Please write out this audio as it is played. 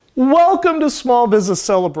Welcome to Small Business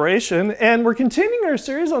Celebration, and we're continuing our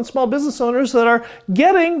series on small business owners that are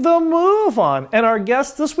getting the move on. And our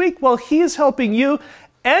guest this week, well, he is helping you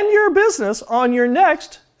and your business on your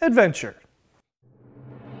next adventure.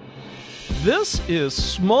 This is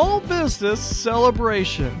Small Business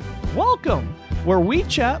Celebration. Welcome, where we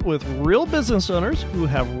chat with real business owners who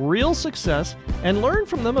have real success and learn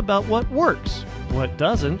from them about what works, what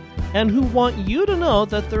doesn't, and who want you to know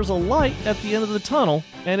that there's a light at the end of the tunnel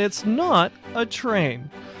and it's not a train.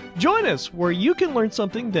 Join us where you can learn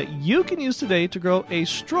something that you can use today to grow a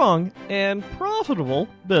strong and profitable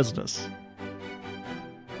business.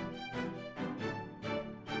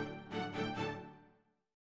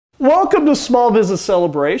 Welcome to Small Business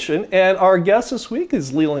Celebration, and our guest this week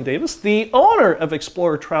is Leland Davis, the owner of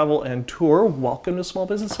Explorer Travel and Tour. Welcome to Small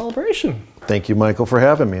Business Celebration. Thank you, Michael, for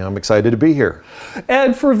having me. I'm excited to be here.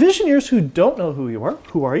 And for visionaries who don't know who you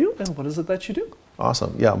are you and what is it that you do?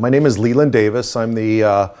 Awesome. Yeah, my name is Leland Davis. I'm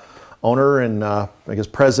the owner and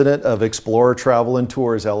president of Explorer Travel and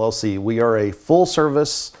Tours, LLC. We are a full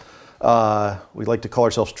service, we like to call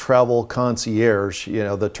ourselves travel concierge. You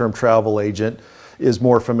know, the term travel agent is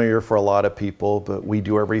more familiar for a lot of people, but we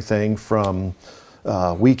do everything from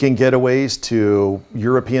weekend getaways to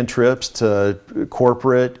European trips to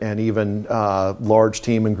corporate and even large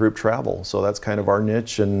team and group travel. So that's kind of our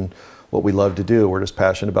niche and what we love to do. We're just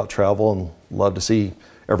passionate about travel and love to see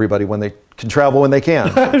everybody when they can travel when they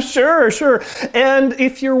can. Sure. And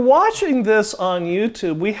if you're watching this on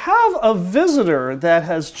YouTube, we have a visitor that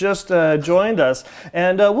has just joined us.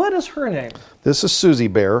 And what is her name? This is Susie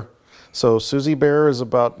Bear. So Susie Bear is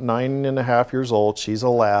about 9.5 years old. She's a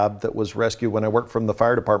lab that was rescued when I worked from the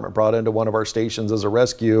fire department, brought into one of our stations as a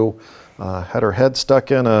rescue. Had her head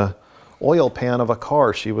stuck in a oil pan of a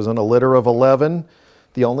car. She was in a litter of 11,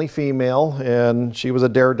 the only female, and she was a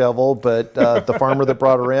daredevil, but the farmer that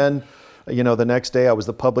brought her in, you know, the next day I was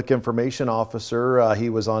the public information officer. He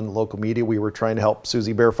was on local media. We were trying to help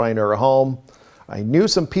Susie Bear find her a home. I knew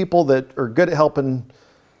some people that are good at helping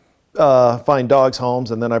find dogs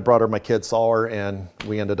homes, and then I brought her, my kids saw her, and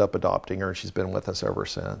we ended up adopting her. She's been with us ever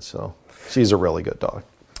since. So she's a really good dog.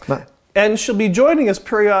 And she'll be joining us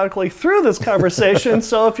periodically through this conversation.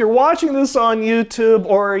 So if you're watching this on YouTube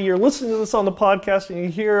or you're listening to this on the podcast and you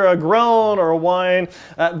hear a groan or a whine,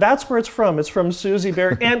 that's where it's from. It's from Susie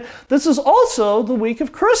Bear. And this is also the week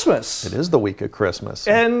of Christmas. It is the week of Christmas.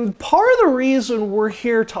 And part of the reason we're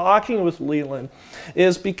here talking with Leland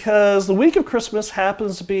is because the week of Christmas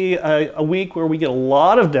happens to be a week where we get a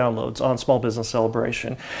lot of downloads on Small Business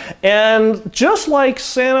Celebration. And just like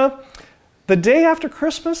Santa, the day after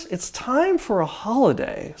Christmas, it's time for a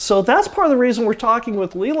holiday. So that's part of the reason we're talking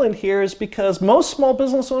with Leland here, is because most small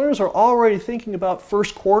business owners are already thinking about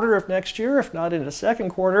first quarter of next year, if not into second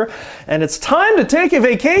quarter, and it's time to take a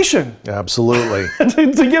vacation. Absolutely.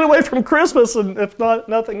 to get away from Christmas, and if not,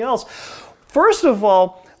 nothing else. First of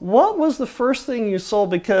all, what was the first thing you sold?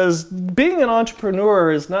 Because being an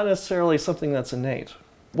entrepreneur is not necessarily something that's innate.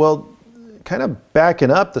 Well, kind of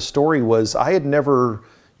backing up, the story was I had never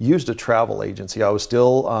used a travel agency. I was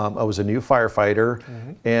still, I was a new firefighter,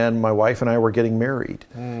 and my wife and I were getting married.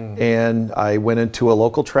 And I went into a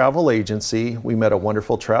local travel agency. We met a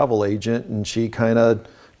wonderful travel agent, and she kind of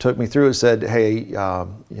took me through and said, hey, you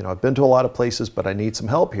know, I've been to a lot of places, but I need some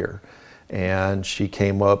help here. And she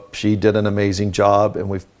came up, she did an amazing job, and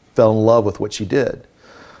we fell in love with what she did.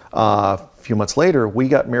 A few months later, we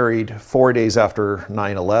got married 4 days after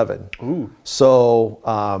 9/11. Ooh. So,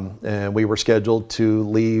 and we were scheduled to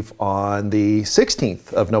leave on the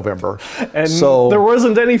 16th of November. And so there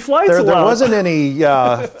wasn't any flights allowed. There wasn't any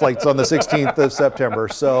flights on the 16th of September.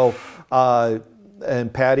 So,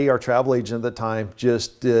 and Patty, our travel agent at the time,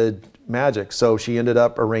 just did magic. So she ended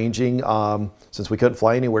up arranging, since we couldn't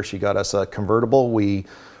fly anywhere, she got us a convertible. We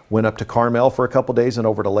went up to Carmel for a couple days and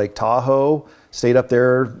over to Lake Tahoe, stayed up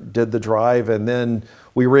there, did the drive, and then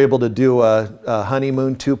we were able to do a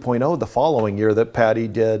honeymoon 2.0 the following year that Patty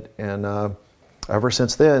did, and ever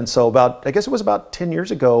since then. So I guess it was about 10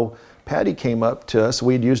 years ago, Patty came up to us.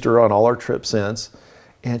 We'd used her on all our trips since,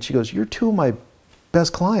 and she goes, "You're two of my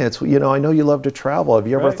best clients. You know, I know you love to travel. Have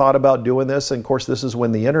you ever thought about doing this?" And of course, this is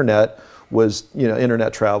when the internet was, you know,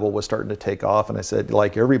 internet travel was starting to take off. And I said,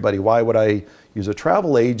 like everybody, why would I use a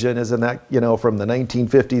travel agent? Isn't that, you know, from the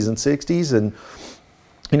 1950s and 60s? And,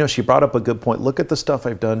 you know, she brought up a good point. Look at the stuff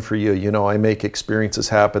I've done for you. You know, I make experiences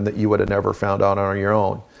happen that you would have never found out on your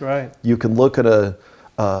own. Right. You can look at a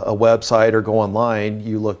website or go online.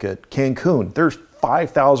 You look at Cancun. There's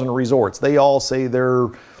 5,000 resorts. They all say they're,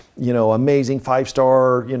 you know, amazing,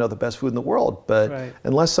 5-star, you know, the best food in the world. But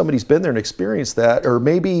unless somebody's been there and experienced that, or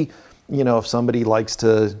maybe if somebody likes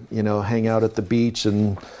to, hang out at the beach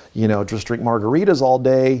and, just drink margaritas all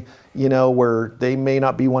day, where they may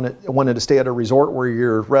not be wanting to stay at a resort where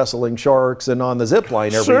you're wrestling sharks and on the zip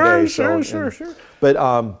line every day. Sure.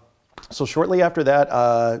 But so shortly after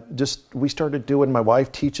that, we started doing, my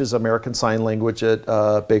wife teaches American Sign Language at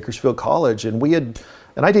Bakersfield College,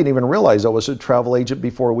 and I didn't even realize I was a travel agent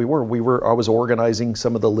before I was organizing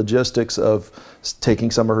some of the logistics of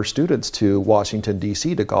taking some of her students to Washington,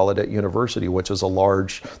 D.C. to Gallaudet University, which is the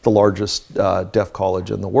largest deaf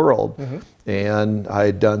college in the world. And I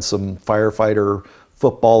had done some firefighter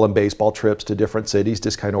football and baseball trips to different cities,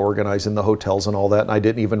 just kind of organizing the hotels and all that. And I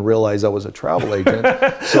didn't even realize I was a travel agent.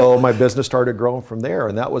 So my business started growing from there.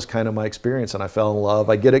 And that was kind of my experience. And I fell in love.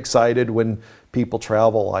 I get excited when people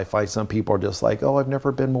travel. I find some people are just like, oh, I've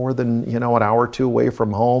never been more than, an hour or two away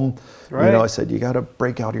from home. Right. I said, you got to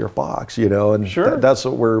break out of your box, and that's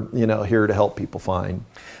what we're, here to help people find.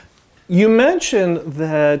 You mentioned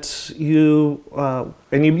that you,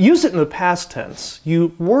 and you used it in the past tense,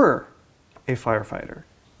 you were a firefighter.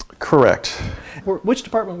 Correct. Which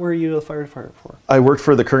department were you a firefighter for? I worked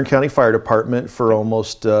for the Kern County Fire Department for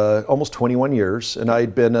almost 21 years, and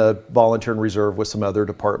I'd been a volunteer in reserve with some other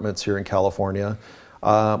departments here in California.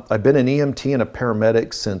 I've been an EMT and a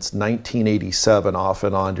paramedic since 1987, off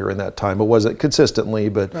and on during that time. It wasn't consistently,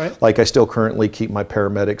 but I still currently keep my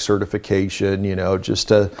paramedic certification, just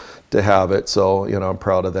to have it. So, I'm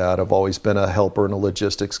proud of that. I've always been a helper and a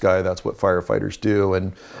logistics guy. That's what firefighters do.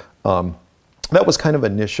 And that was kind of a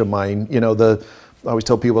niche of mine. I always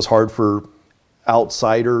tell people it's hard for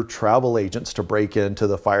outsider travel agents to break into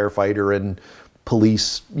the firefighter and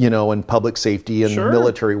police, and public safety and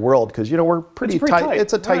military world, because, we're pretty tight.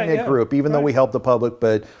 It's a tight-knit group, even though we help the public,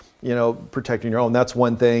 but, protecting your own. That's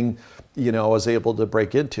one thing, I was able to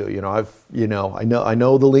break into. I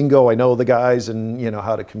know the lingo, I know the guys, and,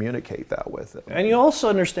 how to communicate that with them. And you also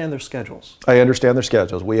understand their schedules. I understand their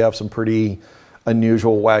schedules. We have some pretty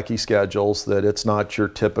unusual, wacky schedules that it's not your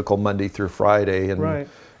typical Monday through Friday. And,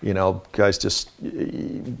 guys just,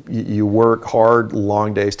 you work hard,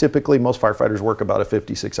 long days. Typically, most firefighters work about a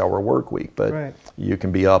 56-hour work week, but you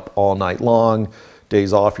can be up all night long.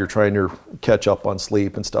 Days off, you're trying to catch up on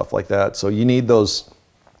sleep and stuff like that. So you need those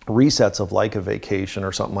resets of like a vacation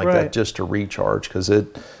or something like that just to recharge, because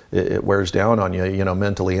it wears down on you,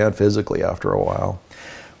 mentally and physically after a while.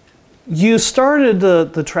 You started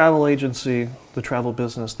the travel agency, the travel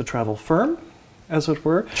business, the travel firm, as it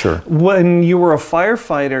were. Sure. When you were a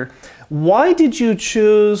firefighter, why did you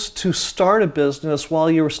choose to start a business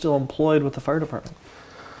while you were still employed with the fire department?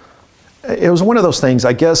 It was one of those things.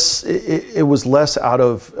 I guess it was less out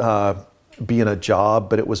of being a job,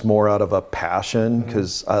 but it was more out of a passion,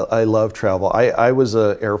 because I love travel. I was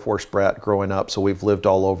an Air Force brat growing up, so we've lived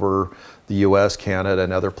all over the U.S., Canada,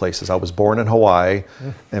 and other places. I was born in Hawaii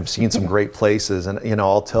and have seen some great places. And,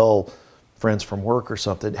 I'll tell friends from work or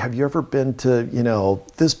something, have you ever been to,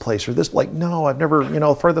 this place or this? Like, no, I've never,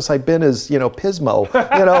 the furthest I've been is, Pismo.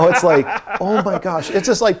 It's like, oh my gosh. It's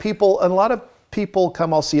just like people, and a lot of people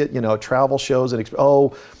come, I'll see it, travel shows and,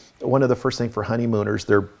 one of the first things for honeymooners,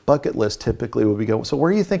 their bucket list typically would be go, so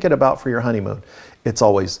where are you thinking about for your honeymoon? It's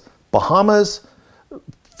always Bahamas,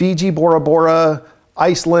 Fiji, Bora Bora,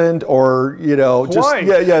 Iceland, or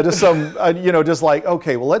just some just like,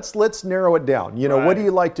 okay, well let's narrow it down. What do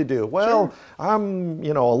you like to do? Well, I'm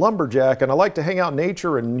a lumberjack and I like to hang out in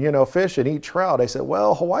nature and fish and eat trout. I said,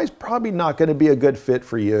 well, Hawaii's probably not going to be a good fit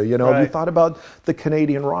for you. Have you thought about the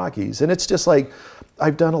Canadian Rockies? And it's just like,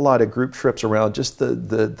 I've done a lot of group trips around just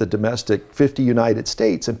the domestic 50 United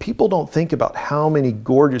States, and people don't think about how many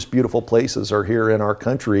gorgeous, beautiful places are here in our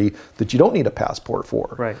country that you don't need a passport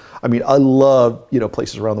for. Right. I mean, I love,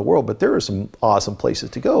 places around the world, but there are some awesome places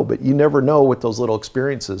to go, but you never know what those little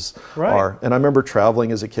experiences are. And I remember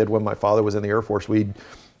traveling as a kid when my father was in the Air Force. We'd,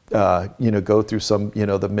 go through some,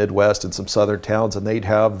 the Midwest and some southern towns, and they'd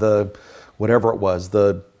have the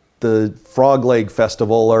Frog Leg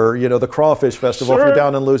Festival or, the Crawfish Festival if you're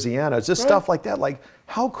down in Louisiana. It's just stuff like that. Like,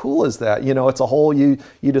 how cool is that? It's a whole, you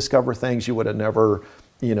discover things you would have never,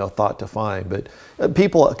 thought to find. But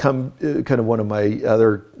people come, kind of one of my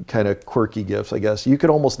other kind of quirky gifts, I guess. You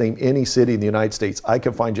could almost name any city in the United States. I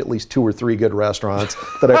can find you at least 2 or 3 good restaurants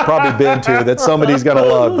that I've probably been to that somebody's going to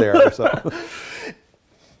love there. So.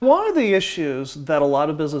 One of the issues that a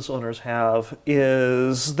lot of business owners have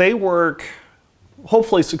is they work,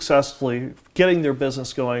 hopefully successfully, getting their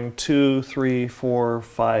business going 2, 3, 4,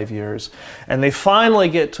 5 years. And they finally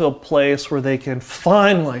get to a place where they can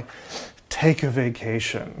finally take a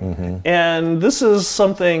vacation. And this is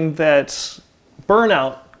something that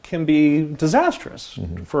burnout can be disastrous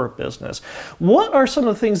for a business. What are some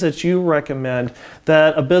of the things that you recommend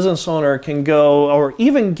that a business owner can go or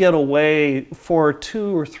even get away for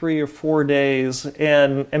 2 or 3 or 4 days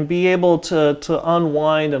and be able to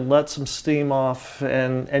unwind and let some steam off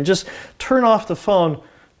and just turn off the phone,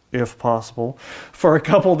 if possible, for a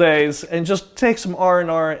couple days and just take some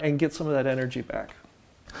R&R and get some of that energy back?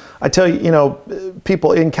 I tell you,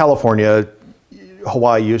 people in California,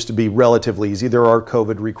 Hawaii used to be relatively easy. There are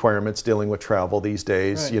COVID requirements dealing with travel these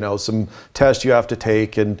days, Right. Some tests you have to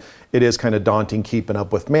take, and it is kind of daunting keeping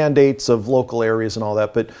up with mandates of local areas and all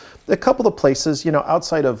that. But a couple of places,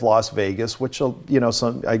 outside of Las Vegas, which,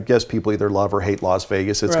 I guess people either love or hate Las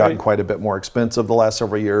Vegas. It's gotten Right. quite a bit more expensive the last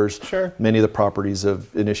several years. Sure. Many of the properties have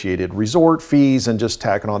initiated resort fees and just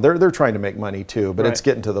tacking on. They're trying to make money too, but Right. it's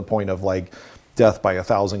getting to the point of like death by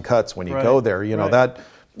 1,000 cuts when you Right. go there. Right. That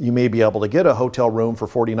you may be able to get a hotel room for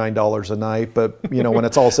 $49 a night, but when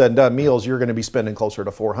it's all said and done, meals, you're going to be spending closer to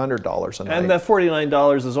 $400 a night. And that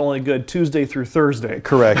 $49 is only good Tuesday through Thursday.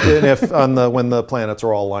 Correct. And if when the planets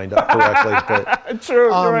are all lined up correctly. But True,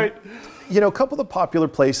 you're right. a couple of the popular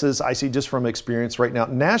places I see just from experience right now,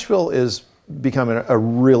 Nashville is becoming a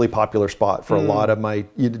really popular spot for a lot of my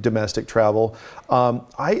domestic travel.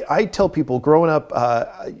 I tell people growing up,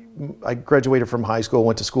 I graduated from high school,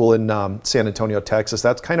 went to school in San Antonio, Texas.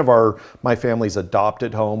 That's kind of my family's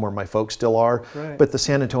adopted home where my folks still are. Right. But the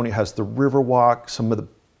San Antonio has the Riverwalk, some of the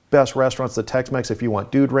best restaurants, the Tex-Mex, if you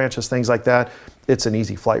want dude ranches, things like that. It's an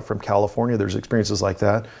easy flight from California. There's experiences like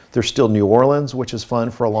that. There's still New Orleans, which is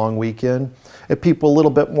fun for a long weekend. If people a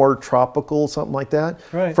little bit more tropical, something like that.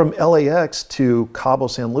 Right. From LAX to Cabo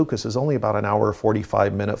San Lucas is only about an hour,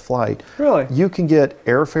 45-minute flight. Really? You can get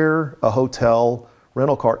airfare, a hotel,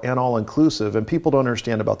 rental car, and all-inclusive. And people don't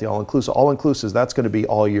understand about the all-inclusive. All-inclusive, that's going to be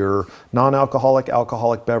all your non-alcoholic,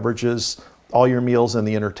 alcoholic beverages, all your meals, and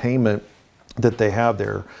the entertainment that they have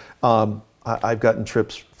there. I've gotten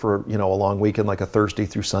trips for a long weekend, like a Thursday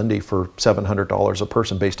through Sunday, for $700 a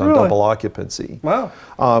person based on Really? double occupancy. Wow.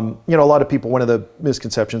 A lot of people, one of the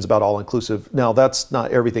misconceptions about all-inclusive, now that's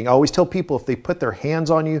not everything. I always tell people if they put their hands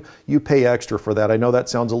on you, you pay extra for that. I know that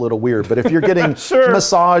sounds a little weird, but if you're getting Sure.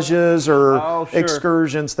 massages or Oh, sure.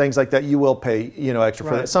 excursions, things like that, you will pay extra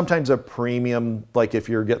for Right. that. Sometimes a premium, like if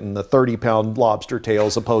you're getting the 30-pound lobster tail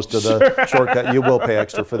as opposed to the shortcut, you will pay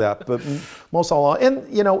extra for that. But most all, and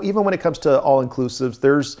even when it comes to all-inclusives,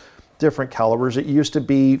 there's different calibers. It used to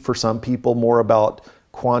be for some people more about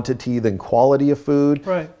quantity than quality of food,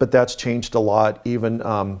 Right. but that's changed a lot. Even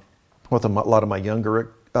with a lot of my younger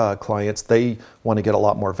clients, they want to get a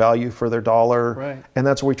lot more value for their dollar, Right. and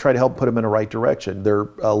that's where we try to help put them in the right direction. They're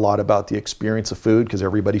a lot about the experience of food because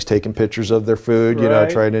everybody's taking pictures of their food, Right.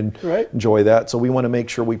 trying to Right. enjoy that. So we want to make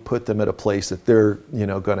sure we put them at a place that they're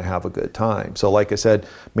going to have a good time. So like I said,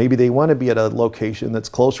 maybe they want to be at a location that's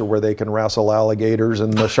closer where they can wrestle alligators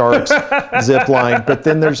and the sharks zip line. But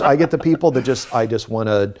then I get the people that I just want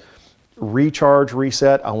to recharge,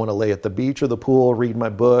 reset. I want to lay at the beach or the pool, read my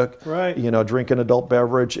book, Right. Drink an adult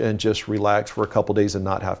beverage and just relax for a couple days and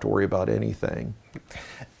not have to worry about anything.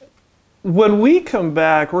 When we come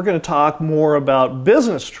back, we're going to talk more about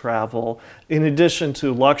business travel in addition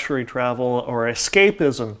to luxury travel or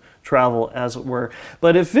escapism travel, as it were.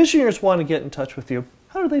 But if visionaries want to get in touch with you,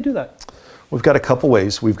 how do they do that? We've got a couple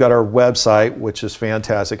ways. We've got our website, which is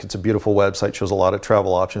fantastic. It's a beautiful website, shows a lot of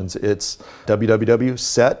travel options. It's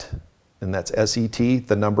www.set, and that's S-E-T,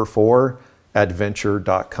 the number 4,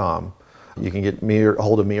 adventure.com. You can get me or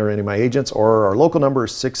hold of me or any of my agents, or our local number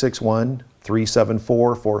is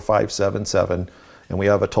 661-374-4577. And we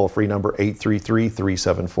have a toll-free number,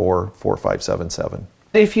 833-374-4577.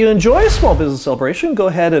 If you enjoy Small Business Celebration, go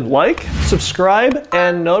ahead and like, subscribe,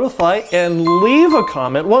 and notify, and leave a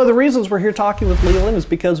comment. One of the reasons we're here talking with Leland is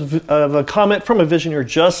because of a comment from a visionary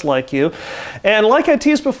just like you. And like I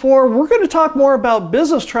teased before, we're going to talk more about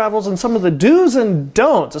business travels and some of the do's and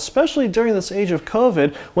don'ts, especially during this age of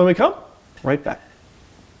COVID, when we come right back.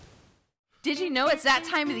 Did you know it's that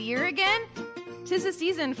time of the year again? 'Tis the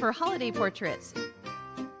season for holiday portraits.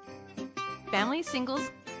 Families,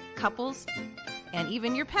 singles, couples, and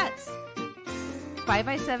even your pets.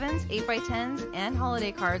 5x7s, 8x10s, and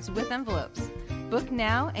holiday cards with envelopes. Book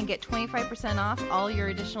now and get 25% off all your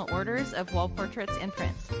additional orders of wall portraits and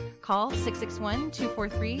prints. Call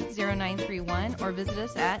 661-243-0931 or visit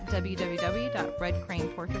us at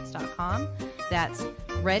www.redcraneportraits.com. That's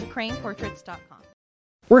redcraneportraits.com.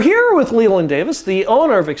 We're here with Leland Davis, the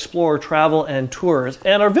owner of Explorer Travel and Tours,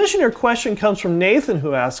 and our visionary question comes from Nathan,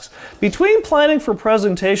 who asks, between planning for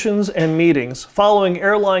presentations and meetings, following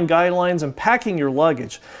airline guidelines and packing your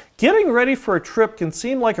luggage, getting ready for a trip can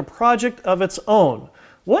seem like a project of its own.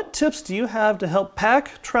 what tips do you have to help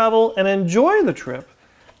pack, travel, and enjoy the trip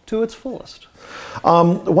to its fullest?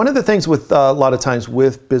 One of the things with a lot of times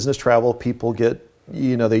with business travel, people get,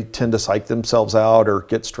 they tend to psych themselves out or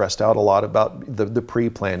get stressed out a lot about the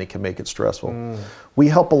pre-planning can make it stressful. We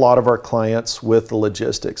help a lot of our clients with the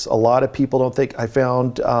logistics. A lot of people don't think, I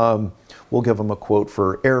found, we'll give them a quote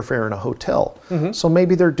for airfare in a hotel. So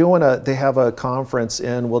maybe they have a conference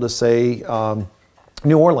in, we'll just say,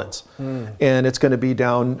 New Orleans, and it's going to be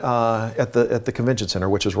down at the convention center,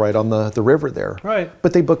 which is right on the river there. Right.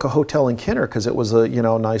 But they book a hotel in Kenner because it was a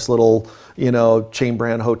nice little chain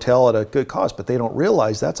brand hotel at a good cost. But they don't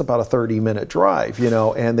realize that's about a 30-minute drive,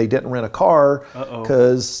 and they didn't rent a car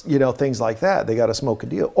because things like that. They got to smoke a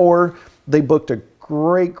deal, or they booked a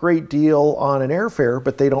great deal on an airfare,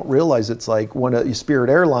 but they don't realize it's like one of Spirit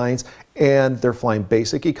Airlines, and they're flying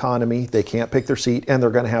basic economy. They can't pick their seat, and they're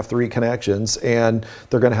going to have 3 connections, and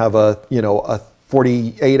they're going to have a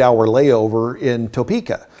 48-hour layover in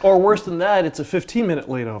Topeka. Or worse than that, it's a 15-minute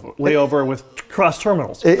layover with cross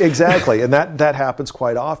terminals. Exactly, and that happens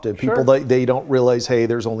quite often. People, Sure. they don't realize, hey,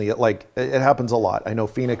 there's only, it happens a lot. I know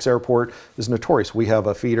Phoenix Airport is notorious. We have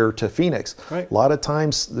a feeder to Phoenix. Right. A lot of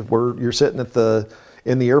times you're sitting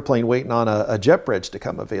in the airplane waiting on a jet bridge to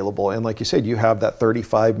come available. And like you said, you have that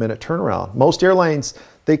 35-minute turnaround. Most airlines,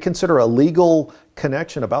 they consider a legal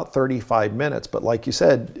connection about 35 minutes. But like you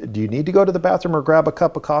said, do you need to go to the bathroom or grab a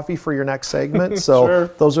cup of coffee for your next segment? So Sure.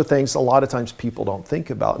 Those are things a lot of times people don't think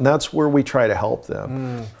about. And that's where we try to help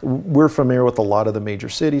them. We're familiar with a lot of the major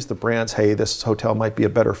cities, the brands, hey, this hotel might be a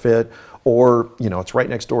better fit. Or, it's right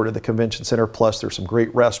next door to the convention center. Plus, there's some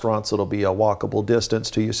great restaurants that'll be a walkable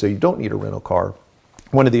distance to you, so you don't need a rental car.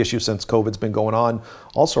 One of the issues since COVID's been going on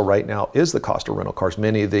also right now is the cost of rental cars.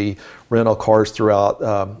 Many of the rental cars throughout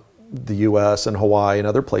the U.S. and Hawaii and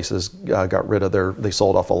other places they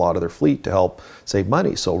sold off a lot of their fleet to help save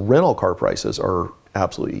money. So rental car prices are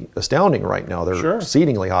absolutely astounding right now. They're Sure.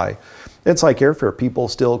 exceedingly high. It's like airfare. People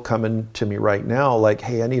still coming to me right now like,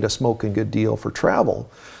 hey, I need a smoking good deal for travel.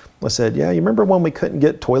 I said, yeah, you remember when we couldn't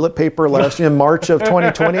get toilet paper last year in March of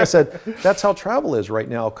 2020? I said, that's how travel is right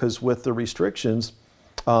now, because with the restrictions,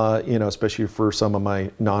 especially for some of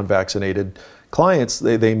my non-vaccinated clients,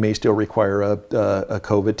 they may still require a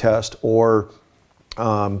COVID test or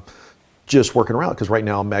just working around. Because right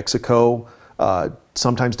now, Mexico,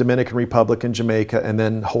 sometimes Dominican Republic and Jamaica, and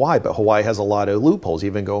then Hawaii. But Hawaii has a lot of loopholes,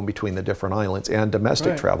 even going between the different islands and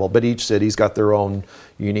domestic Right. travel. But each city's got their own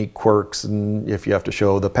unique quirks, and if you have to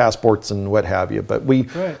show the passports and what have you. But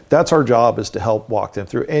Right. that's our job, is to help walk them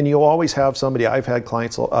through. And you always have somebody. I've had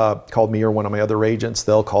clients call me or one of my other agents.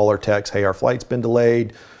 They'll call or text, hey, our flight's been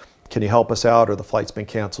delayed. Can you help us out? Or the flight's been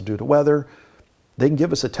canceled due to weather. They can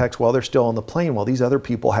give us a text while they're still on the plane, while these other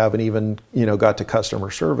people haven't even, got to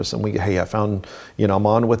customer service. And I found, I'm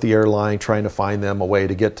on with the airline trying to find them a way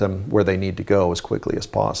to get them where they need to go as quickly as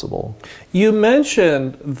possible. You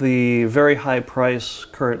mentioned the very high price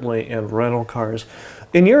currently in rental cars.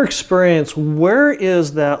 In your experience, where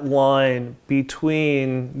is that line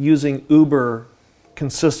between using Uber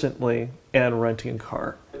consistently and renting a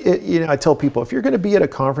car? I tell people, if you're going to be at a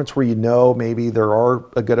conference where maybe there are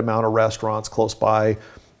a good amount of restaurants close by,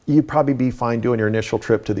 you'd probably be fine doing your initial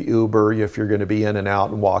trip to the Uber if you're going to be in and out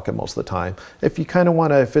and walking most of the time. If you kind of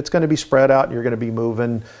want to, if it's going to be spread out and you're going to be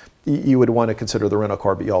moving, you would want to consider the rental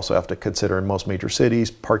car, but you also have to consider in most major cities,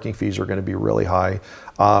 parking fees are going to be really high.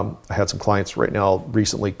 I had some clients right now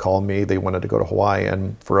recently call me. They wanted to go to Hawaii,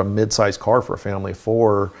 and for a mid-sized car for a family of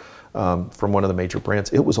 4, from one of the major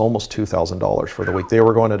brands, it was almost $2,000 for the week. They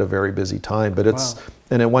were going at a very busy time, but Wow.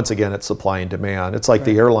 and then once again, it's supply and demand. It's like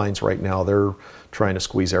the airlines right now, they're trying to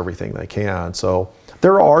squeeze everything they can. So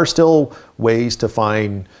there are still ways to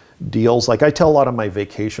find deals. Like I tell a lot of my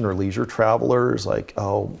vacation or leisure travelers, like,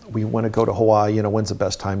 oh, we want to go to Hawaii, when's the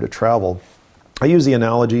best time to travel? I use the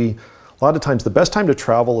analogy, a lot of times the best time to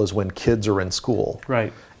travel is when kids are in school.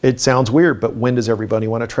 Right. It sounds weird, but when does everybody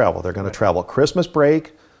want to travel? They're going to travel Christmas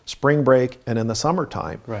break, spring break, and in the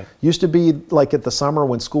summertime. Right. Used to be like at the summer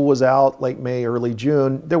when school was out, late May, early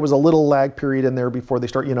June, there was a little lag period in there before they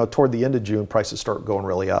start, toward the end of June, prices start going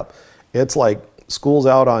really up. It's like school's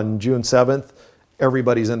out on June 7th,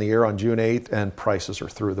 everybody's in the air on June 8th, and prices are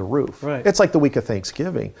through the roof. Right. It's like the week of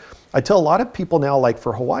Thanksgiving. I tell a lot of people now, like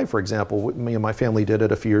for Hawaii, for example, me and my family did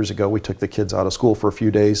it a few years ago. We took the kids out of school for a few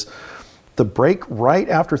days. The break right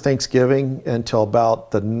after Thanksgiving until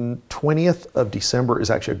about the 20th of December is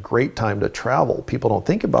actually a great time to travel. People don't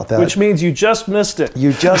think about that. Which means you just missed it.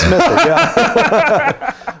 You just missed it,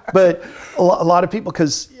 yeah. But a lot of people,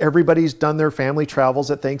 because everybody's done their family travels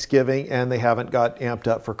at Thanksgiving and they haven't got amped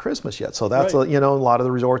up for Christmas yet. So that's, Right. a lot of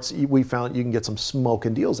the resorts we found you can get some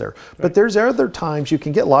smoking deals there. But there's other times you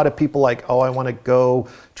can get a lot of people like, oh, I want to go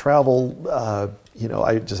travel.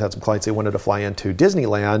 I just had some clients, they wanted to fly into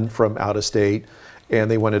Disneyland from out of state,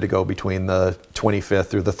 and they wanted to go between the 25th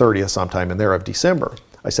through the 30th sometime in there of December.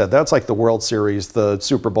 I said, that's like the World Series, the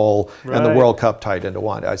Super Bowl, and the Right. World Cup tied into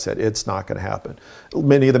one. I said, it's not going to happen.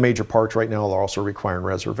 Many of the major parks right now are also requiring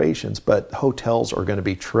reservations, but hotels are going to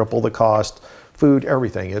be triple the cost, food,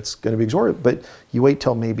 everything. It's going to be exorbitant. But you wait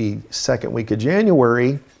till maybe second week of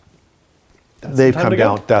January, they've time come to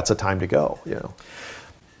go. down. That's a time to go.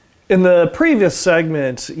 In the previous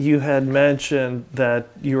segment, you had mentioned that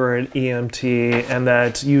you were an EMT and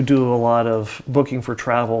that you do a lot of booking for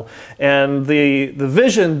travel. And the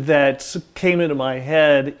vision that came into my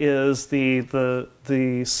head is the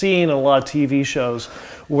scene in a lot of TV shows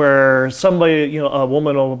where somebody, a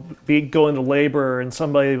woman will go into labor, and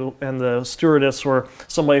the stewardess or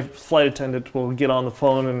flight attendant will get on the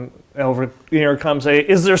phone and over the intercom say,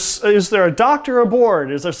 is there a doctor aboard?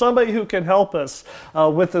 Is there somebody who can help us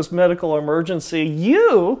with this medical emergency?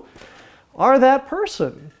 You are that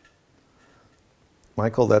person.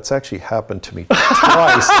 Michael, that's actually happened to me twice.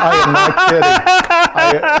 I am not kidding.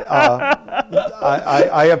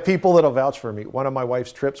 I have people that'll vouch for me. One of my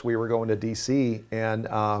wife's trips, we were going to D.C. and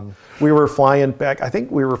we were flying back. I think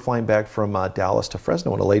we were flying back from Dallas to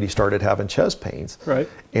Fresno, and a lady started having chest pains. Right.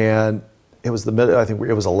 And it was I think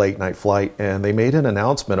it was a late night flight, and they made an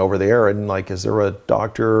announcement over the air, and like, is there a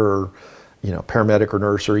doctor or paramedic or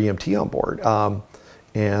nurse or EMT on board?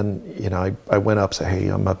 And I went up, say, hey,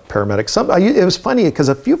 I'm a paramedic. It was funny because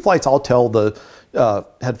a few flights I'll tell the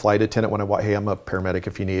head flight attendant when hey, I'm a paramedic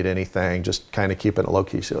if you need anything, just kind of keep it low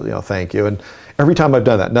key. So, thank you. And every time I've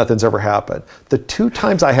done that, nothing's ever happened. The two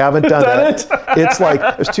times I haven't done that, it's like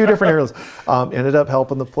there's two different airlines. Ended up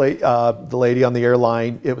helping the lady on the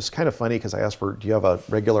airline. It was kind of funny because I asked her, do you have a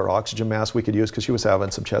regular oxygen mask we could use? Because she was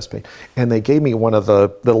having some chest pain. And they gave me one of the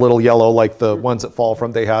little yellow, like the ones that fall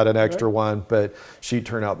from, they had an extra one, but she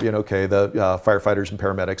turned out being okay. The firefighters and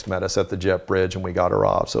paramedics met us at the jet bridge and we got her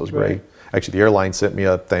off. So it was great. Right. Actually, the airline sent me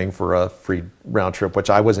a thing for a free round trip, which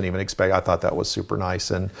I wasn't even expecting. I thought that was super nice.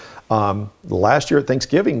 And last year at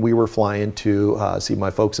Thanksgiving, we were flying to see my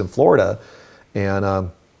folks in Florida, and a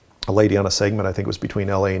lady on a segment, I think it was between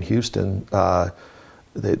LA and Houston,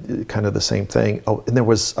 kind of the same thing. Oh, and there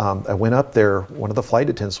was, I went up there, one of the flight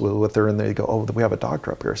attendants was with her, and they go, oh, we have a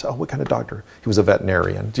doctor up here. I said, oh, what kind of doctor? He was a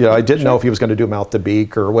veterinarian. I didn't know if he was going to do mouth to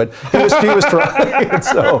beak or what. He was trying.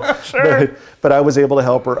 So, Sure. but I was able to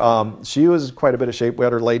help her. She was quite a bit of shape. We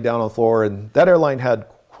had her laid down on the floor, and that airline had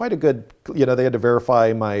quite a good, they had to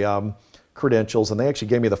verify my credentials, and they actually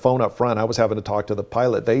gave me the phone up front. I was having to talk to the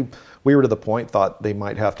pilot. We were to the point, thought they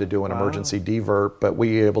might have to do an emergency divert, but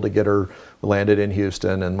we were able to get her landed in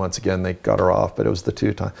Houston, and once again they got her off. But it was the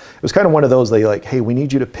two times. It was kind of one of those, they like, hey, we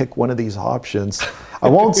need you to pick one of these options. I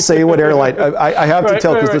won't say what airline. I have to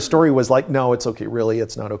tell, because the story was like, no, it's okay. Really,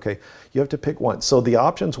 it's not okay. You have to pick one. So the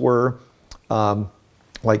options were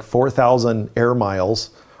like 4,000 air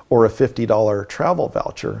miles or a $50 travel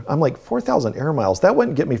voucher. I'm like, 4,000 air miles? That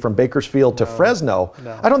wouldn't get me from Bakersfield to Fresno.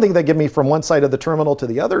 No. I don't think that'd get me from one side of the terminal to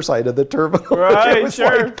the other side of the terminal. Right,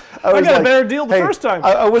 sure. I got a better deal the first time.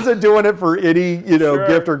 I wasn't doing it for any, Sure.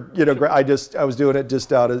 gift or, I was doing it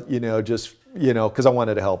just out of, because I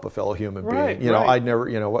wanted to help a fellow human being. Right, I right.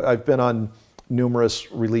 never, I've been on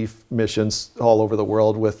numerous relief missions all over the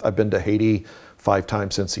world I've been to Haiti 5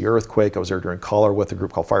 times since the earthquake. I was there during cholera with a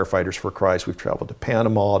group called Firefighters for Christ. We've traveled to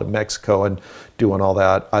Panama, to Mexico, and doing all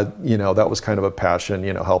that. That was kind of a passion,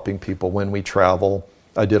 helping people when we travel.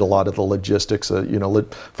 I did a lot of the logistics.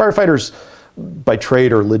 Firefighters by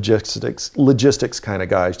trade are logistics kind of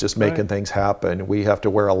guys, just making things happen. We have to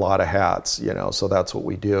wear a lot of hats, so that's what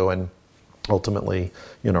we do. And ultimately,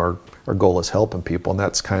 our goal is helping people, and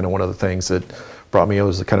that's kind of one of the things that brought me. It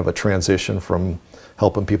was kind of a transition from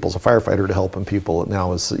helping people as a firefighter to helping people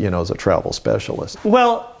now as a travel specialist.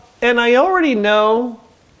 Well, and I already know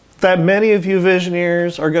that many of you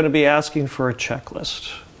Visioneers are going to be asking for a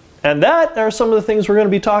checklist. And that are some of the things we're going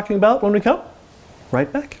to be talking about when we come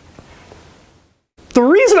right back. The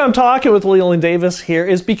reason I'm talking with Leland Davis here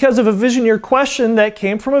is because of a Visioneer question that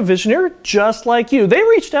came from a Visioneer just like you. They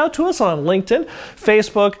reached out to us on LinkedIn,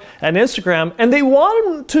 Facebook, and Instagram, and they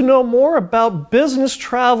wanted to know more about business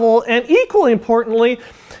travel and, equally importantly,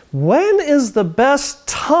 when is the best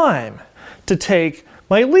time to take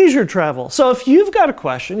my leisure travel. So if you've got a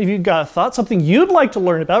question, if you've got a thought, something you'd like to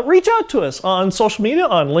learn about, reach out to us on social media,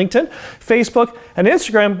 on LinkedIn, Facebook, and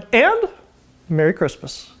Instagram, and Merry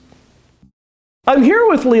Christmas. I'm here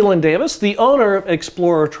with Leland Davis, the owner of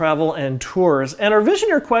Explorer Travel and Tours, and our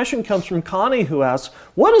visionary question comes from Connie, who asks,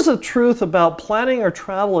 what is the truth about planning our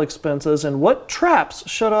travel expenses and what traps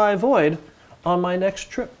should I avoid on my next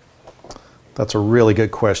trip? That's a really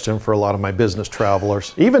good question for a lot of my business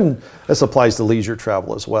travelers. Even this applies to leisure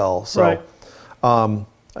travel as well. So, right.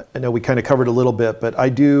 I know we kind of covered a little bit, but I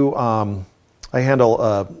do. I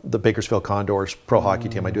handle the Bakersfield Condors pro hockey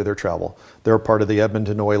team. I do their travel. They're part of the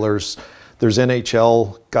Edmonton Oilers. There's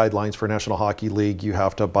NHL guidelines for National Hockey League you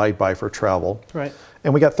have to abide by for travel. Right.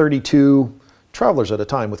 And we got 32 travelers at a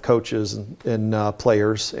time with coaches and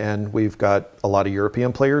players, and we've got a lot of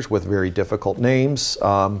European players with very difficult names.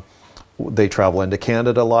 They travel into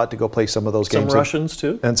Canada a lot to go play some of those games. Some Russians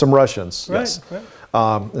too? And some Russians, right, yes. Right.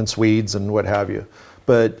 And Swedes and what have you.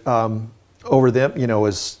 But over them,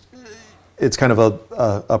 it's kind of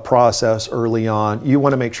a process early on. You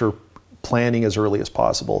want to make sure planning as early as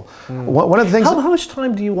possible. One of the things... How much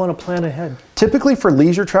time do you want to plan ahead? Typically for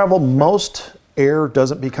leisure travel, most air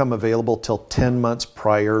doesn't become available till 10 months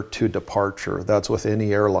prior to departure. That's with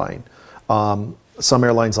any airline. Some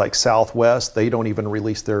airlines like Southwest, they don't even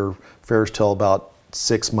release their fares till about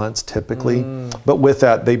 6 months typically. But with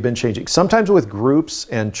that, they've been changing. Sometimes with groups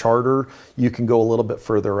and charter, you can go a little bit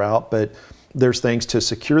further out, but there's things to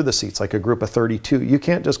secure the seats, like a group of 32. You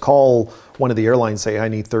can't just call one of the airlines and say, I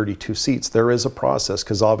need 32 seats. There is a process,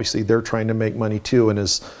 because obviously they're trying to make money too. And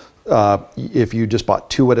if you just bought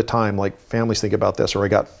 2 at a time, like families think about this, or I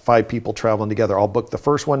got 5 people traveling together, I'll book the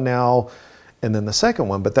first one now and then the second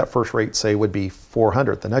one, but that first rate, say, would be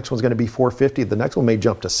 $400. The next one's going to be $450. The next one may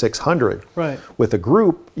jump to $600. Right. With a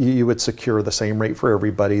group, you would secure the same rate for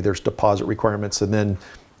everybody. There's deposit requirements, and then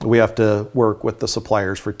we have to work with the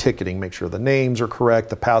suppliers for ticketing, make sure the names are correct,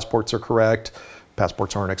 the passports are correct.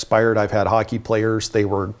 Passports aren't expired. I've had hockey players, they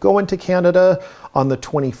were going to Canada on the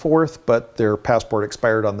 24th, but their passport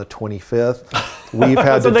expired on the 25th. We've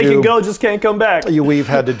had so they can go, just can't come back. We've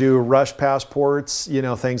had to do rush passports,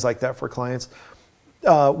 things like that for clients.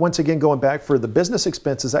 Once again, going back for the business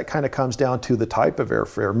expenses, that kind of comes down to the type of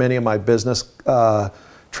airfare. Many of my business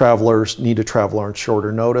travelers need to travel on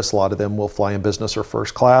shorter notice. A lot of them will fly in business or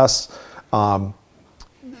first class.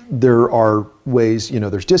 There are ways,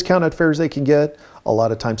 there's discounted fares they can get. A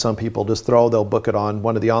lot of times some people just they'll book it on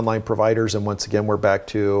one of the online providers, and once again, we're back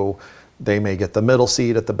to they may get the middle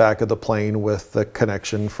seat at the back of the plane with the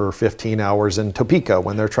connection for 15 hours in Topeka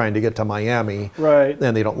when they're trying to get to Miami. Right.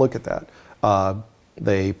 And they don't look at that.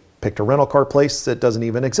 They picked a rental car place that doesn't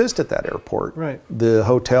even exist at that airport. Right. The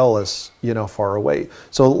hotel is, far away.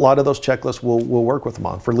 So a lot of those checklists we'll work with them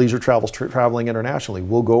on. For leisure travels, traveling internationally,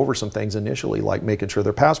 we'll go over some things initially, like making sure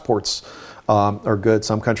their passports are good.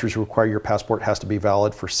 Some countries require your passport has to be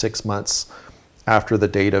valid for 6 months after the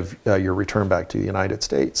date of your return back to the United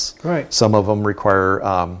States. Right. Some of them require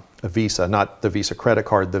a visa, not the Visa credit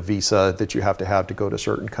card, the visa that you have to go to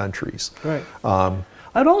certain countries. Right.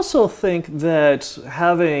 I'd also think that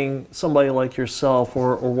having somebody like yourself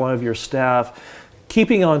or one of your staff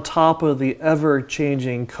keeping on top of the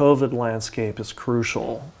ever-changing COVID landscape is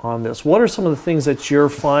crucial on this. What are some of the things that you're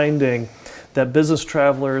finding that business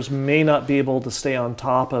travelers may not be able to stay on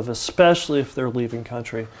top of, especially if they're leaving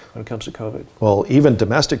country when it comes to COVID? Well, even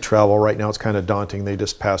domestic travel right now, it's kind of daunting. They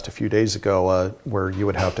just passed a few days ago where you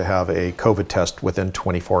would have to have a COVID test within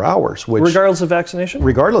 24 hours. Which, regardless of vaccination?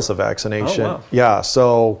 Regardless of vaccination. Oh, wow. Yeah,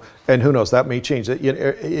 so, and who knows, that may change.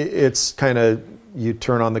 It's kind of, you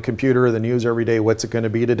turn on the computer or the news every day, what's it going to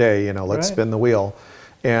be today? Let's spin the wheel.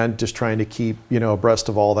 And just trying to keep, abreast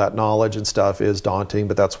of all that knowledge and stuff is daunting,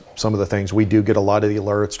 but that's some of the things. We do get a lot of the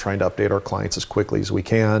alerts, trying to update our clients as quickly as we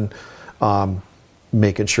can,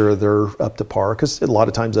 making sure they're up to par. Because a lot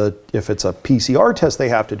of times, if it's a PCR test they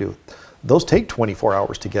have to do, those take 24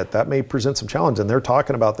 hours to get. That may present some challenge, and they're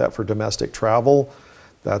talking about that for domestic travel.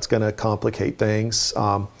 That's going to complicate things.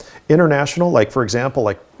 International, like for example,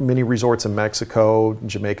 like many resorts in Mexico,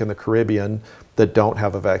 Jamaica, and the Caribbean that don't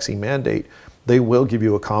have a vaccine mandate, they will give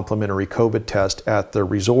you a complimentary COVID test at the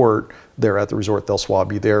resort. They're at the resort, they'll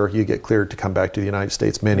swab you there. You get cleared to come back to the United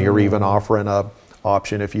States. Many are even offering a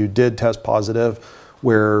option if you did test positive,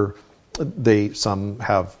 where some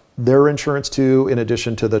have their insurance too, in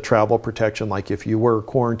addition to the travel protection. Like if you were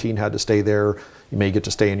quarantined, had to stay there, you may get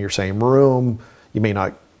to stay in your same room. You may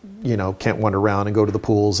not, can't wander around and go to the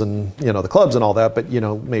pools and, the clubs and all that, but,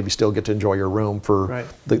 maybe still get to enjoy your room for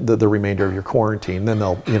the remainder of your quarantine. Then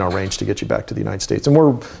they'll, arrange to get you back to the United States. And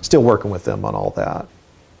we're still working with them on all that.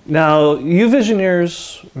 Now, you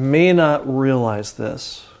Visioneers may not realize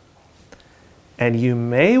this, and you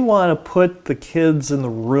may want to put the kids in the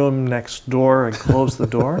room next door and close the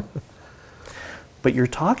door, but you're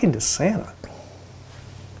talking to Santa.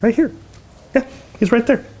 Right here. Yeah, he's right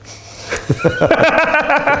there.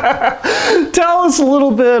 Tell us a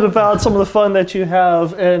little bit about some of the fun that you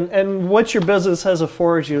have and what your business has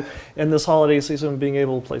afforded you in this holiday season being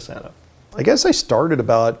able to play Santa. I guess I started it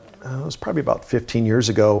was probably about 15 years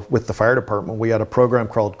ago with the fire department. We had a program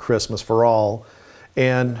called Christmas for All.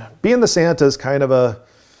 And being the Santa is kind of a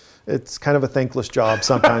thankless job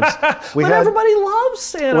sometimes. Everybody loves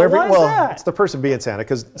Santa. Why is that? It's the person being Santa,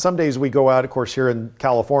 because some days we go out, of course, here in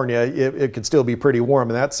California, it could still be pretty warm,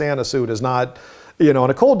 and that Santa suit is not, on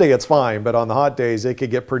a cold day it's fine, but on the hot days it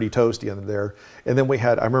could get pretty toasty in there. And then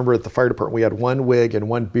I remember at the fire department, we had one wig and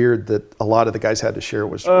one beard that a lot of the guys had to share. It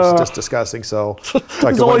was just disgusting. So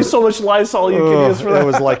there's only so much Lysol you can use for that. It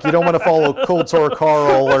was like, you don't want to follow Cold Sore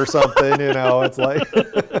Carl or something, it's like...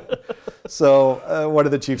 So one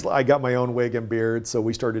of the chiefs, I got my own wig and beard, so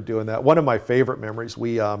we started doing that. One of my favorite memories,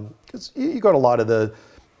 because you go to a lot of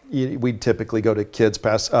we typically go to kids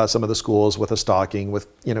past some of the schools with a stocking with,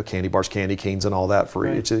 candy bars, candy canes, and all that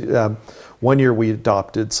for each. One year we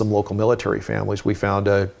adopted some local military families. We found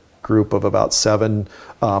a group of about 7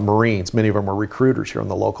 Marines. Many of them were recruiters here in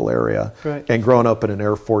the local area. Right. And growing up in an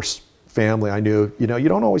Air Force family, I knew, you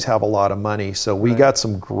don't always have a lot of money. So we got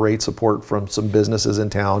some great support from some businesses in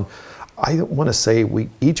town. I want to say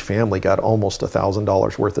each family got almost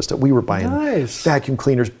 $1,000 worth of stuff. We were buying vacuum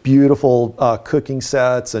cleaners, beautiful cooking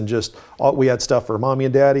sets, and we had stuff for mommy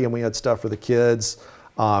and daddy, and we had stuff for the kids.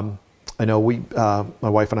 I know my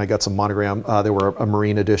wife and I got some monogram. They were a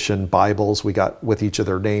Marine edition Bibles. We got with each of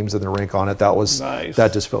their names and their rank on it.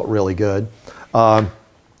 That just felt really good.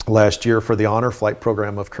 Last year for the Honor Flight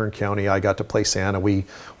program of Kern County, I got to play Santa. We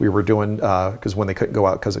were doing, because when they couldn't go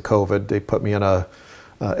out because of COVID, they put me in a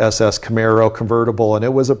SS Camaro convertible, and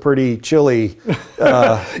it was a pretty chilly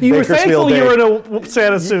You were thankful day. You were in a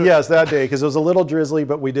Santa suit. Yes, that day, because it was a little drizzly,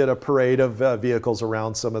 but we did a parade of vehicles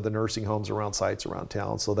around some of the nursing homes around sites around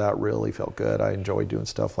town, so that really felt good. I enjoyed doing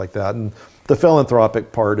stuff like that. And the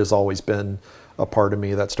philanthropic part has always been a part of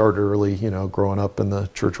me. That started early, growing up in the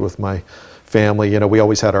church with my family. We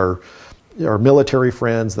always had our military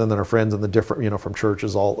friends, then our friends in the different, from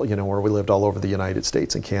churches all, where we lived all over the United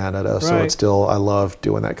States and Canada. Right. So it's still, I love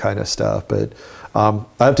doing that kind of stuff. But I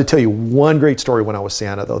have to tell you one great story when I was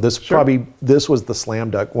Santa, though. This was the slam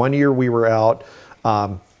dunk. One year we were out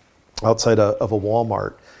outside of a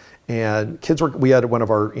Walmart, and we had one of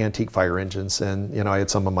our antique fire engines, and, I had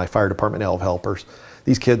some of my fire department elf helpers.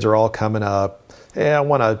 These kids are all coming up. Hey, I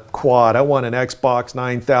want a quad. I want an Xbox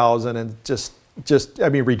 9000, and just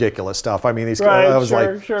ridiculous stuff. These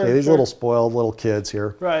little spoiled little kids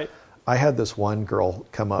here. Right. I had this one girl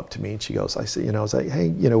come up to me, and she goes, I was like, hey,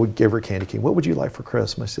 we gave her a candy cane. What would you like for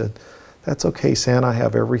Christmas? I said, that's okay, Santa. I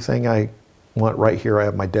have everything I want right here. I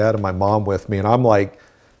have my dad and my mom with me. And I'm like,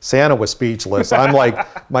 Santa was speechless. I'm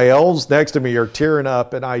like, my elves next to me are tearing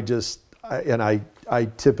up, and I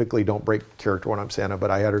typically don't break character when I'm Santa,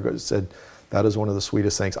 but I had her go and said, that is one of the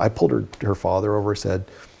sweetest things. I pulled her father over and said,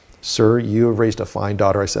 sir, you have raised a fine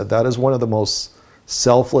daughter. I said, that is one of the most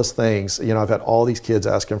selfless things. I've had all these kids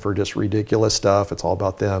asking for just ridiculous stuff. It's all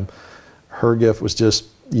about them. Her gift was just,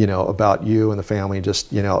 about you and the family.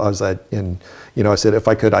 Just, I was like, and, I said, if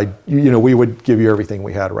I could, we would give you everything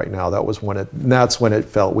we had right now. That's when it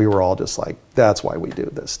felt, we were all just like, that's why we do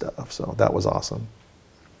this stuff. So that was awesome.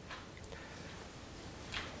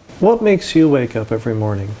 What makes you wake up every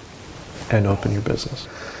morning and open your business?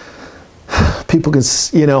 People can,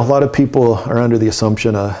 a lot of people are under the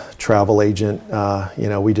assumption a travel agent,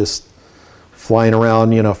 we just flying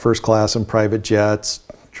around, first class in private jets,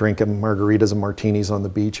 drinking margaritas and martinis on the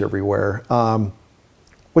beach everywhere,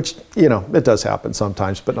 which, it does happen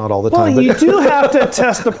sometimes, but not all the time. Well, you do have to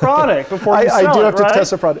test the product before you sell it, I do have right? to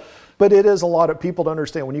test the product. But it is a lot of people to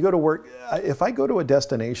understand. When you go to work, if I go to a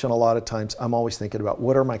destination, a lot of times I'm always thinking about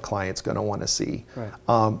what are my clients going to want to see.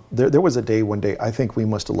 Right. There was one day, I think we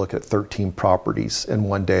must have looked at 13 properties in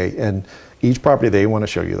one day. And each property, they want to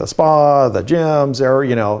show you the spa, the gyms, there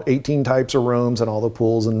are, 18 types of rooms and all the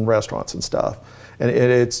pools and restaurants and stuff. And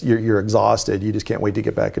you're exhausted. You just can't wait to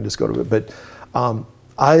get back and just go to it. But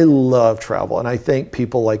I love travel. And I think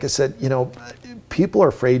people, like I said, people are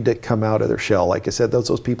afraid to come out of their shell. Like I said,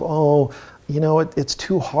 those people, it's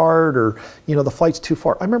too hard, or, the flight's too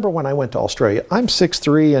far. I remember when I went to Australia, I'm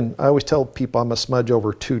 6'3", and I always tell people I'm a smudge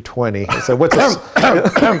over 220. I said, what's this?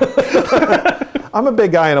 I'm a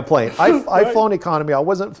big guy in a plane. I've flown economy. I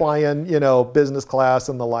wasn't flying, business class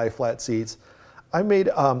and the lie flat seats. I made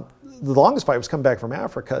the longest flight was coming back from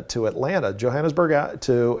Africa to Atlanta, Johannesburg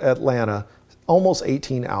to Atlanta, almost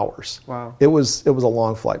 18 hours. Wow. It was a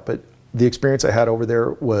long flight, but the experience I had over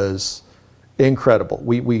there was incredible.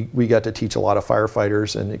 We got to teach a lot of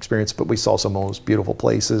firefighters and experience, but we saw some of the most beautiful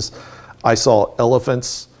places. I saw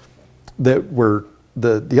elephants that were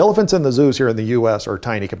the elephants in the zoos here in the U.S. are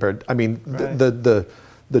tiny compared. I mean, Right. the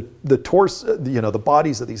torso, the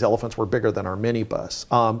bodies of these elephants were bigger than our minibus.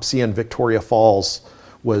 Seeing Victoria Falls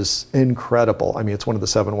was incredible. I mean, it's one of the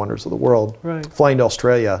 7 wonders of the world. Right. Flying to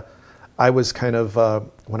Australia, I was kind of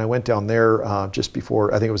when I went down there just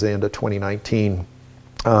before, I think it was the end of 2019.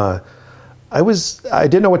 I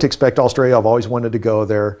didn't know what to expect. Australia, I've always wanted to go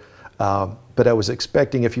there. But I was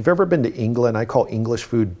expecting, if you've ever been to England, I call English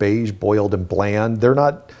food beige, boiled, and bland. They're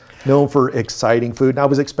not known for exciting food. And I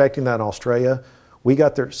was expecting that in Australia. We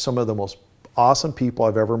got there some of the most awesome people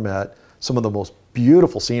I've ever met, some of the most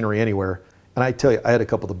beautiful scenery anywhere. And I tell you, I had a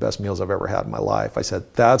couple of the best meals I've ever had in my life. I said,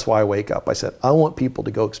 that's why I wake up. I said, I want people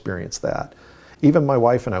to go experience that. Even my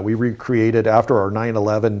wife and I, we recreated after our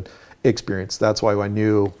 9/11 experience. That's why I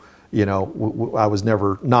knew, I was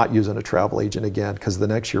never not using a travel agent again, because the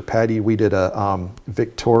next year, Patty, we did a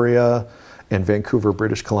Victoria and Vancouver,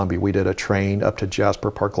 British Columbia. We did a train up to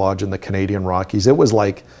Jasper Park Lodge in the Canadian Rockies. It was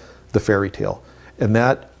like the fairy tale. And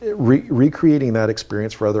that recreating that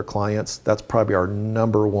experience for other clients, that's probably our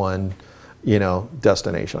number one,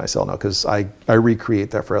 destination I sell now, because I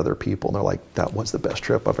recreate that for other people, and they're like, that was the best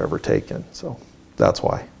trip I've ever taken. So that's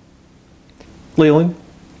why. Leland,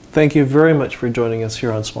 thank you very much for joining us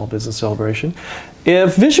here on Small Business Celebration.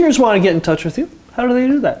 If visitors want to get in touch with you, how do they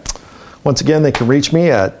do that? Once again, they can reach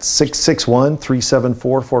me at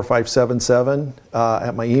 661-374-4577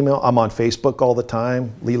 at my email. I'm on Facebook all the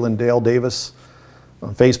time, Leland Dale Davis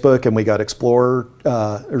on Facebook, and we got Explorer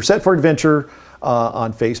or Set for Adventure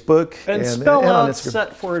on Facebook. And spell out on Instagram.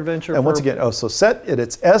 Set for Adventure. And once again, so set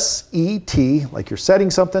it's S-E-T, like you're setting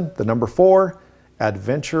something, the number 4,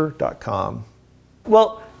 adventure.com.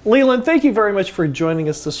 Well, Leland, thank you very much for joining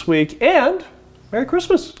us this week, and Merry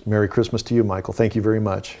Christmas. Merry Christmas to you, Michael. Thank you very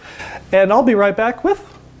much. And I'll be right back with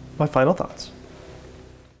my final thoughts.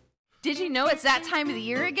 Did you know it's that time of the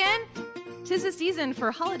year again? 'Tis the season for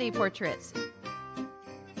holiday portraits.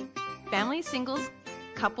 Families, singles,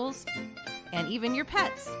 couples, and even your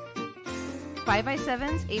pets.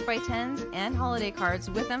 5x7s, 8x10s, and holiday cards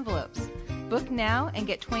with envelopes. Book now and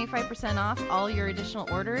get 25% off all your additional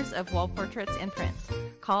orders of wall portraits and prints.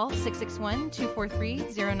 Call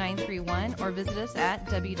 661-243-0931 or visit us at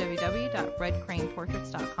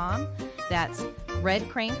www.redcraneportraits.com. That's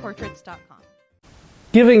redcraneportraits.com.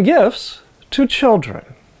 Giving gifts to children.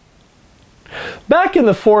 Back in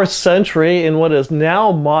the 4th century, in what is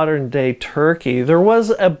now modern-day Turkey, there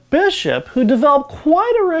was a bishop who developed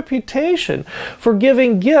quite a reputation for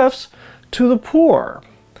giving gifts to the poor.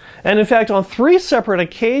 And in fact, on 3 separate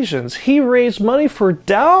occasions, he raised money for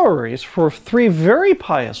dowries for 3 very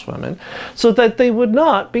pious women so that they would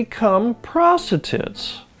not become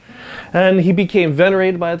prostitutes. And he became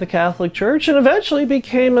venerated by the Catholic Church and eventually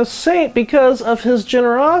became a saint because of his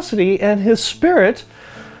generosity and his spirit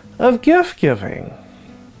of gift giving.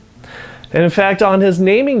 And in fact, on his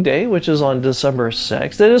naming day, which is on December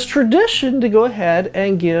 6th, it is tradition to go ahead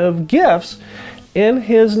and give gifts in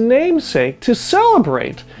his namesake to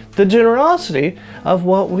celebrate the generosity of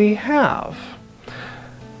what we have.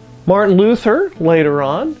 Martin Luther, later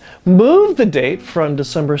on, moved the date from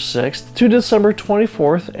December 6th to December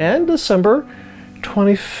 24th and December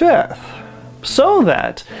 25th, so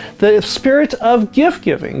that the spirit of gift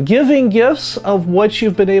giving, giving gifts of what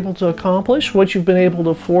you've been able to accomplish, what you've been able to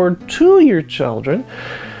afford to your children,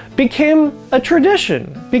 became a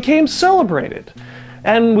tradition, became celebrated.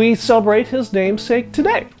 And we celebrate his namesake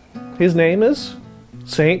today. His name is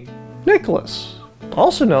Saint Nicholas,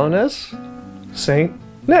 also known as Saint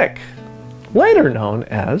Nick, later known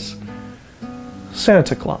as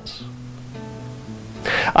Santa Claus.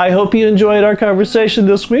 I hope you enjoyed our conversation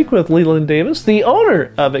this week with Leland Davis, the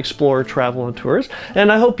owner of Explorer Travel and Tours,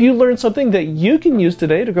 and I hope you learned something that you can use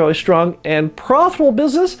today to grow a strong and profitable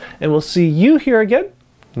business, and we'll see you here again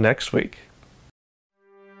next week.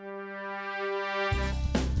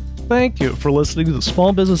 Thank you for listening to the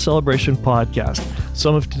Small Business Celebration podcast.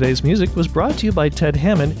 Some of today's music was brought to you by Ted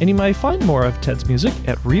Hammond, and you might find more of Ted's music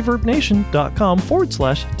at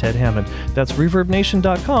reverbnation.com/Ted Hammond. That's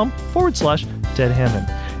reverbnation.com/Ted Hammond.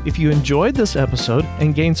 If you enjoyed this episode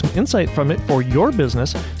and gained some insight from it for your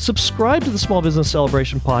business, subscribe to the Small Business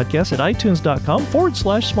Celebration podcast at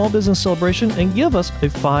itunes.com/Small Business Celebration and give us a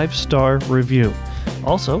 5-star review.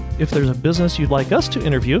 Also, if there's a business you'd like us to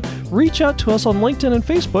interview, reach out to us on LinkedIn and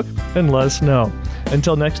Facebook and let us know.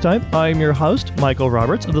 Until next time, I'm your host, Michael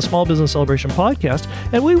Roberts of the Small Business Celebration Podcast,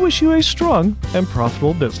 and we wish you a strong and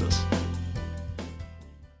profitable business.